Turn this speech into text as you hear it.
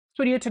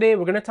Video today,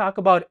 we're going to talk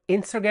about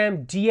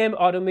Instagram DM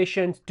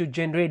automations to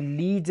generate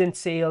leads and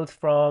sales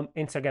from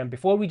Instagram.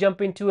 Before we jump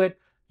into it,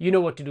 you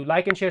know what to do.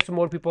 Like and share so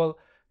more people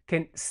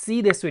can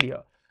see this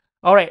video.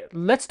 All right,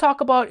 let's talk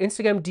about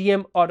Instagram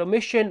DM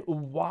automation.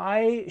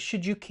 Why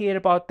should you care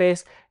about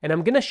this? And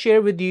I'm going to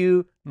share with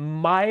you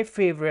my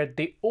favorite,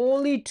 the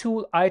only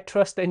tool I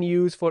trust and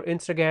use for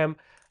Instagram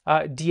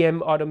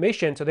DM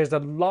automation. So there's a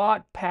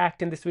lot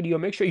packed in this video.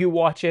 Make sure you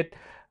watch it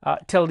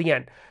till the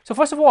end. So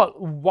first of all,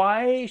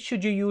 why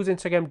should you use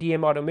Instagram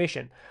DM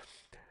automation?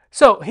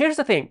 So here's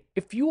the thing.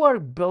 If you are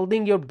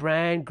building your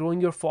brand, growing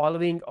your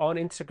following on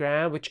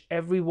Instagram, which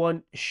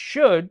everyone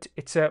should,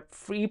 it's a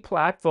free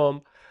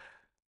platform,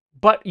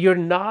 but you're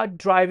not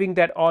driving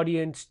that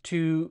audience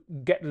to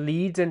get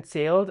leads and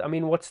sales, I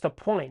mean, what's the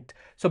point?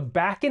 So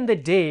back in the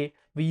day,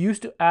 we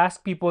used to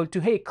ask people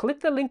to, hey, click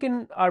the link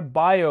in our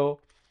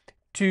bio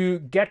to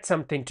get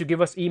something, to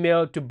give us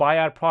email, to buy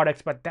our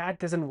products, but that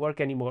doesn't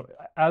work anymore.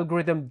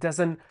 Algorithm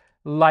doesn't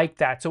like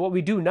that. So what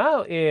we do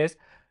now is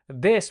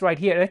this right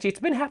here. And actually, it's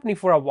been happening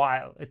for a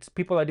while. It's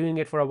people are doing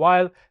it for a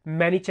while.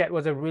 ManyChat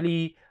was a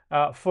really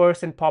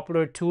first and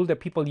popular tool that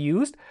people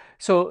used.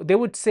 So they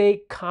would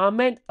say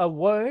comment a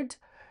word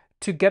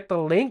to get the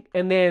link,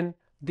 and then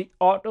the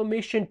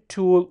automation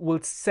tool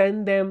will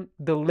send them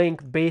the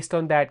link based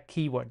on that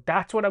keyword.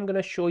 That's what I'm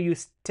going to show you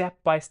step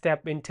by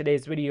step in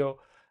today's video.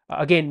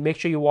 Again, make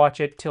sure you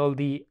watch it till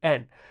the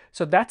end.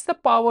 So that's the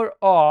power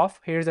of,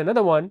 here's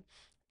another one,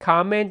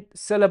 comment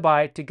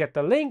syllabi to get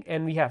the link,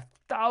 and we have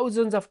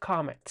thousands of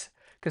comments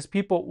because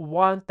people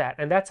want that.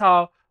 And that's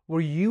how we're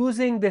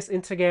using this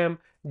Instagram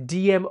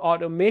DM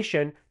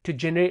automation to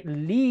generate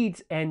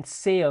leads and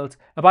sales.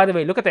 And by the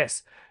way, look at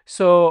this.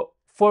 So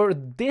for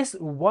this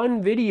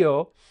one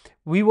video,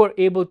 we were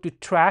able to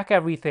track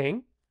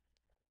everything.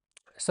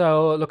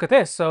 So look at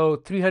this. So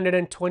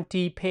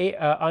 320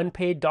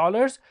 unpaid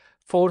dollars,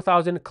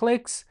 4,000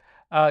 clicks,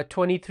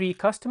 23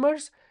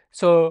 customers.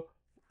 So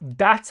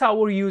that's how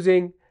we're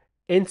using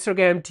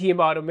Instagram DM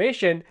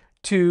automation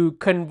to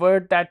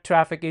convert that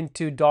traffic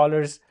into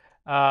dollars,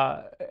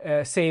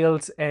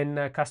 sales,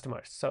 and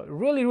customers. So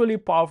really, really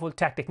powerful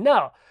tactic.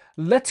 Now,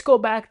 let's go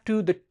back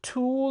to the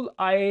tool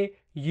I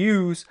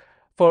use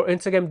for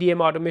Instagram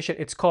DM automation.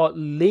 It's called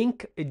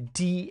Link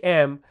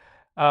DM.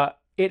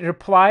 It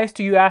replies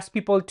to you, ask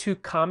people to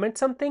comment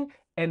something,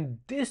 and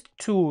this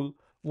tool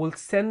will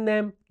send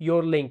them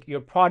your link, your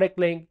product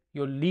link,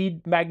 your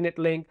lead magnet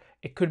link.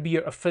 It could be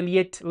your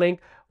affiliate link.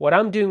 What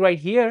I'm doing right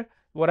here,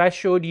 what I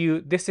showed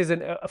you, this is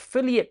an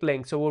affiliate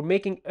link. So we're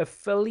making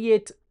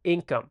affiliate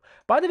income.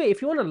 By the way,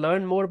 if you want to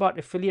learn more about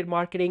affiliate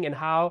marketing and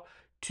how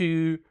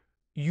to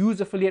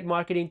use affiliate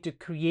marketing to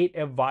create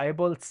a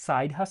viable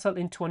side hustle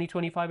in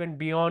 2025 and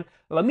beyond,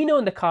 let me know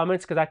in the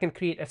comments because I can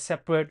create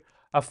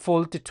a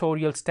full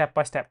tutorial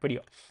step-by-step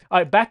video. All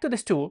right, back to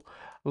this tool,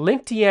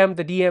 Link DM,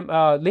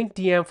 Link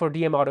DM for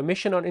DM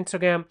automation on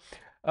Instagram.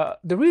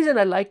 The reason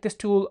I like this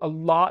tool a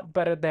lot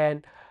better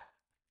than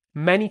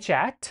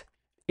ManyChat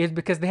is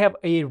because they have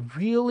a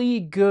really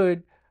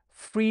good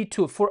free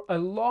tool. For a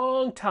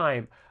long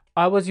time,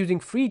 I was using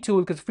free tool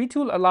because free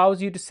tool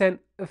allows you to send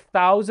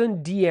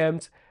 1,000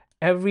 DMs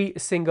every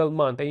single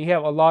month, and you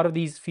have a lot of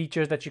these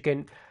features that you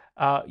can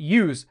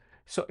use.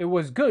 So it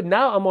was good.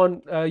 Now I'm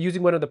on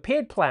using one of the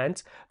paid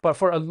plans, but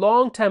for a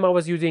long time I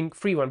was using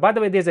free one. By the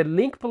way, there's a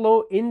link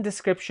below in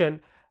description.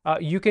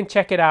 You can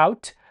check it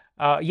out.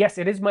 Yes,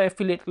 it is my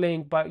affiliate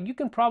link, but you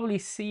can probably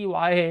see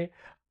why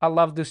I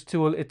love this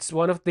tool. It's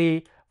one of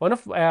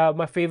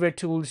my favorite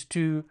tools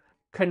to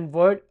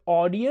convert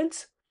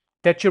audience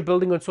that you're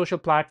building on social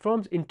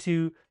platforms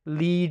into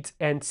leads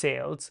and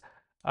sales,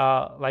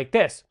 like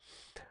this.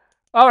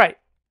 All right.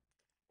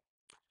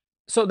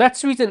 So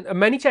that's the reason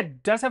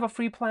ManyChat does have a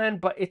free plan,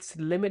 but it's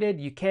limited.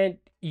 You can't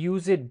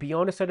use it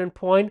beyond a certain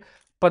point.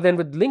 But then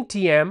with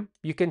LinkTM,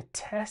 you can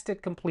test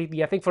it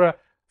completely. I think for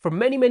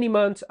many, many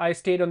months, I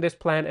stayed on this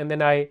plan and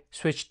then I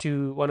switched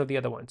to one of the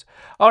other ones.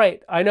 All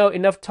right, I know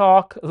enough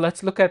talk.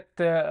 Let's look at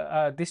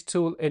this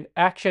tool in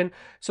action.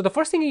 So the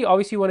first thing you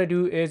obviously want to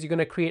do is you're going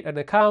to create an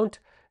account,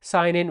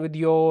 sign in with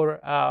your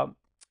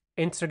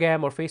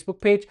Instagram or Facebook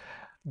page.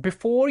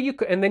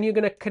 And then you're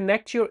going to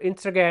connect your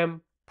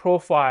Instagram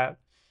profile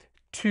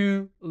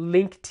to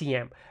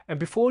LinkTM. And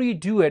before you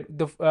do it,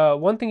 the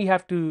one thing you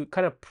have to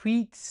kind of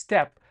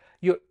pre-step,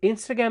 your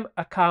Instagram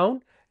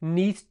account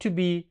needs to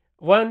be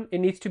it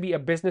needs to be a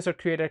business or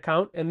creator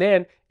account, and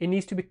then it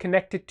needs to be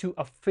connected to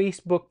a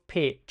Facebook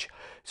page.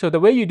 So the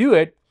way you do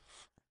it,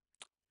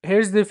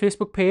 here's the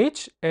Facebook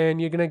page,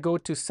 and you're gonna go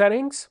to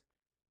settings,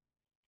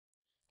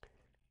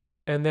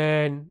 and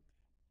then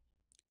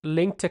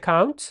linked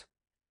accounts,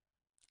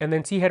 and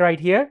then see here right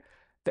here,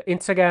 the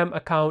Instagram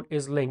account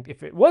is linked.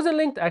 If it wasn't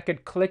linked, I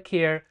could click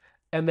here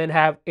and then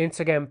have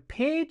Instagram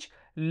page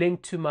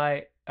linked to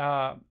my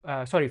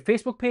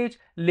Facebook page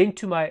linked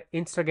to my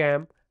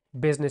Instagram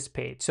business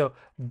page. So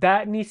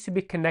that needs to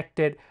be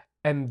connected,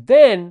 and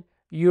then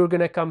you're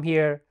gonna come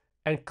here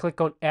and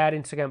click on add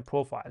Instagram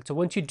profile. So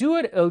once you do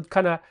it, it'll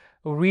kind of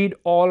read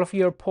all of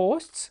your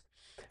posts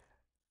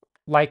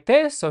like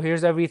this. So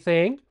here's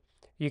everything.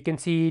 You can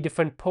see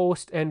different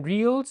posts and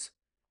reels.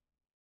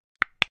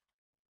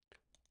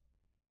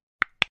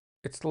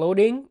 It's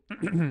loading.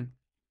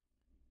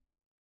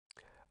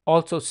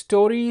 Also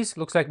stories.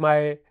 Looks like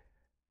my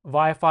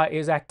Wi-Fi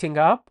is acting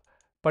up,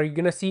 but you're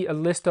gonna see a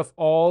list of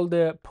all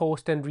the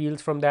posts and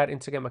reels from that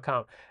Instagram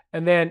account.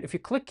 And then if you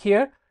click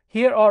here,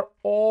 here are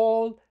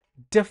all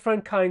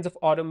different kinds of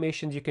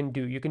automations you can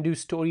do. You can do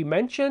story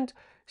mentioned,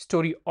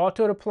 story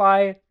auto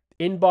reply,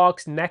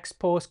 inbox, next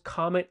post,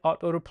 comment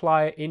auto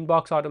reply,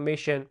 inbox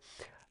automation.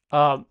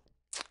 Um,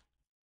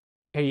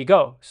 here you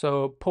go.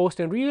 So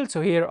post and reel.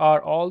 So here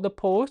are all the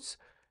posts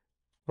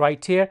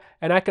right here.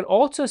 And I can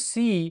also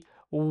see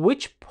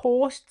which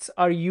posts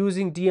are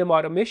using DM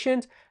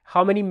automations,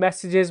 how many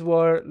messages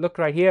were, look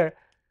right here,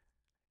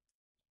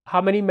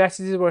 how many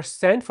messages were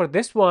sent for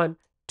this one.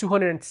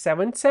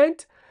 207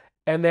 sent,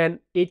 and then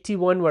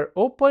 81 were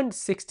opened,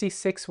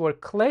 66 were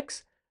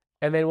clicks,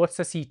 and then what's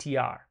the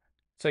CTR?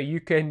 So you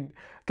can,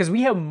 because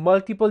we have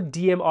multiple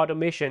DM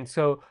automation.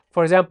 So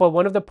for example,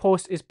 one of the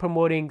posts is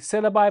promoting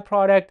syllabi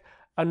product,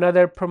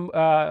 another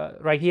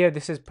right here,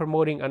 this is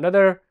promoting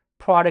another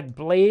product,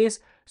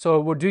 Blaze. So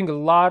we're doing a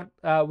lot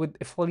with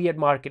affiliate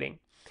marketing,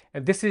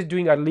 and this is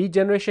doing our lead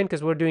generation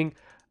because we're doing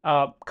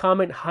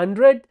comment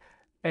 100,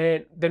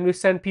 and then we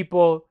send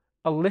people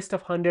a list of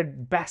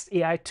 100 best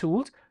AI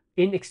tools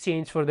in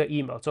exchange for the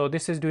email. So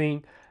this is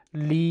doing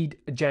lead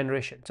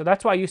generation. So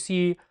that's why you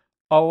see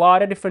a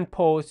lot of different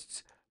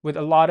posts with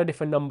a lot of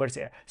different numbers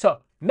here.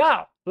 So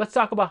now let's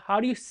talk about how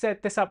do you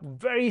set this up.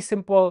 Very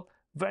simple,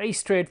 very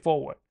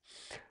straightforward.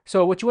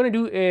 So what you want to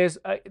do is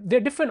there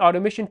are different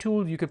automation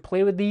tools. You could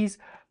play with these.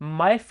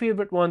 My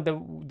favorite one,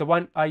 the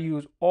one I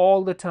use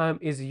all the time,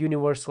 is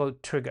universal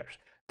triggers.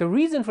 The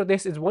reason for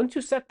this is once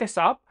you set this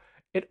up,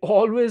 it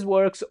always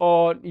works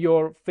on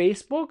your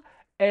Facebook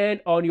and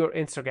on your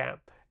Instagram.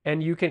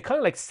 And you can kind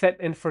of like set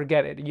and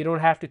forget it. You don't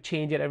have to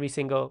change it every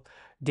single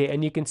day.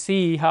 And you can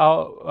see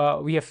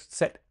how we have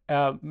set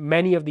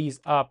many of these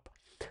up.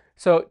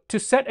 So to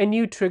set a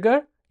new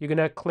trigger, you're going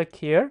to click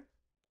here.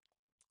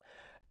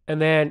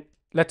 And then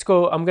let's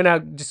go. I'm going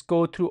to just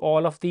go through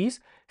all of these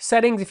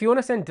settings. If you want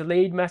to send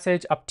delayed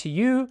message, up to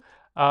you.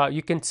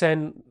 You can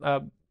send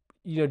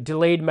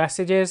delayed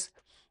messages.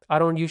 I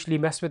don't usually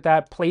mess with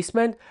that.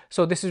 Placement.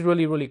 So this is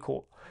really, really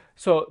cool.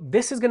 So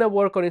this is going to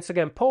work on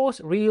Instagram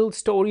posts, Reels,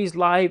 Stories,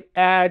 Live,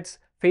 Ads,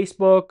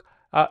 Facebook,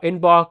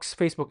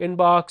 Facebook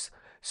inbox.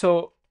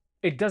 So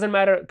it doesn't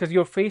matter because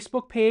your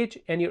Facebook page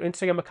and your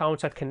Instagram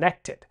accounts are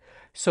connected.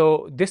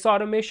 So this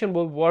automation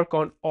will work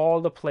on all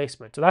the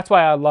placements. So that's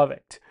why I love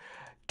it.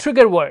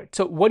 Trigger word.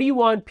 So what do you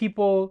want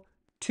people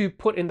to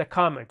put in the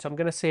comments? I'm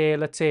going to say,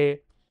 let's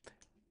say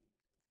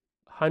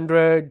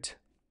 100.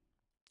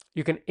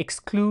 You can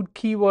exclude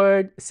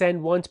keyword,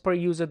 send once per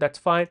user, that's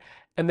fine.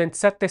 And then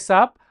set this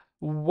up.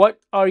 What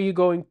are you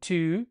going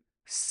to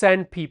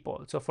send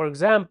people? So for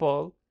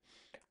example,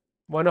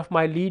 one of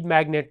my lead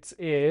magnets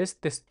is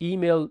this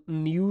email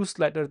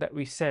newsletter that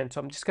we send.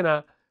 So I'm just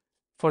gonna,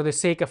 for the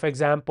sake of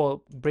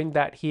example, bring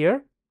that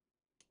here.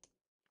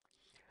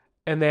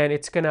 And then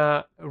it's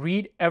gonna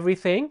read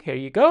everything. Here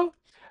you go.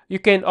 You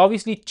can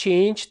obviously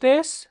change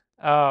this.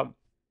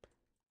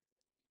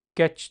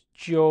 Get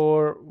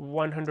your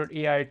 100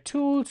 AI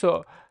tool.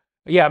 So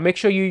yeah, make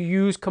sure you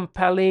use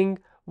compelling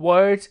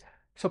words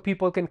so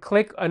people can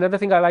click. Another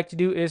thing I like to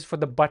do is for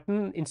the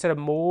button, instead of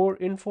more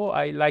info,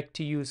 I like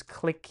to use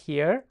click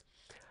here.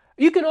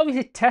 You can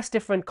obviously test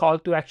different call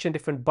to action,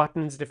 different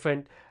buttons,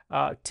 different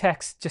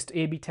text, just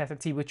A/B test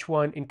and see which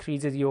one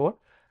increases your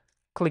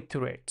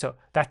click-through rate. So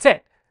that's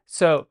it.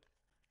 So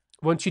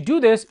once you do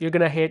this, you're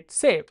gonna hit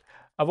save.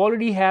 I've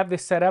already have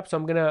this set up, so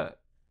I'm gonna,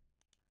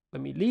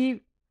 let me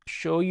leave,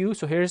 show you.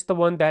 So here's the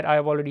one that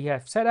I've already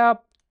have set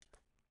up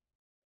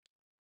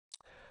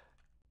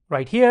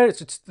right here.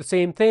 It's the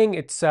same thing.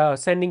 It's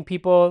sending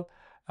people.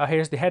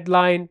 Here's the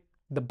headline,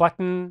 the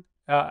button.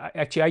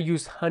 Actually, I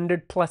use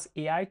 100+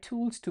 AI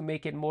tools to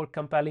make it more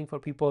compelling for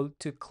people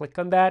to click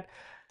on that.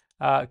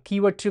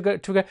 Keyword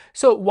trigger.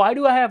 So why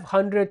do I have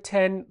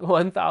 110,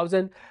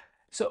 1000?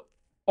 So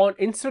on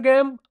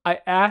Instagram, I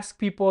ask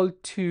people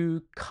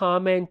to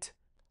comment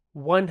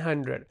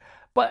 100,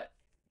 but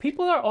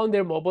people are on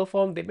their mobile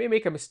phone. They may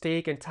make a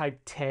mistake and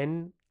type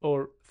 10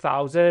 or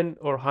 1000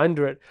 or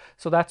 100.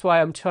 So that's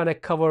why I'm trying to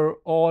cover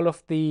all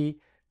of the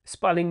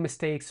spelling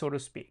mistakes, so to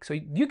speak. So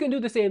you can do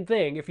the same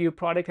thing if your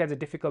product has a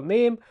difficult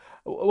name.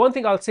 One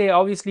thing I'll say,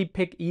 obviously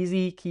pick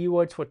easy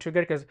keywords for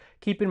trigger, because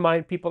keep in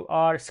mind people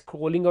are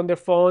scrolling on their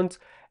phones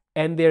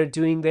and they're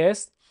doing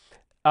this.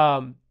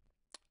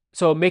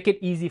 So make it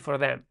easy for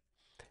them.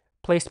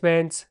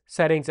 Placements,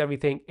 settings,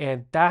 everything.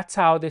 And that's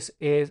how this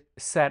is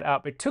set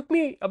up. It took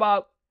me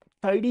about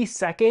 30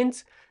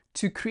 seconds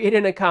to create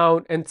an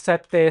account and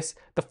set this,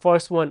 the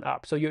first one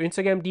up. So your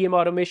Instagram DM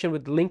automation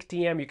with link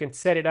DM, you can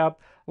set it up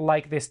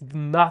like this.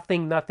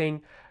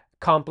 Nothing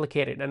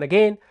complicated. And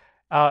again,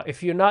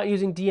 if you're not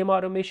using DM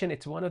automation,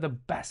 it's one of the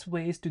best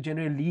ways to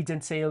generate leads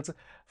and sales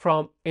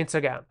from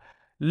Instagram.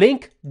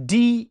 Link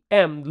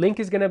DM. Link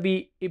is going to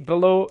be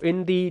below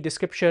in the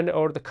description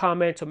or the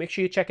comment. So make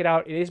sure you check it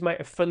out. It is my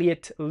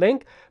affiliate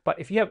link. But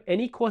if you have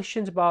any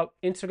questions about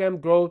Instagram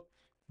growth,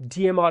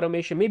 DM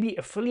automation, maybe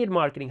affiliate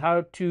marketing,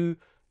 how to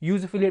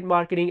use affiliate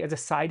marketing as a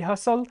side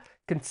hustle,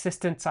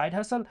 consistent side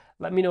hustle,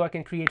 let me know. I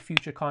can create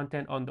future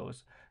content on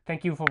those.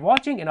 Thank you for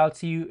watching, and I'll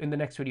see you in the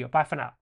next video. Bye for now.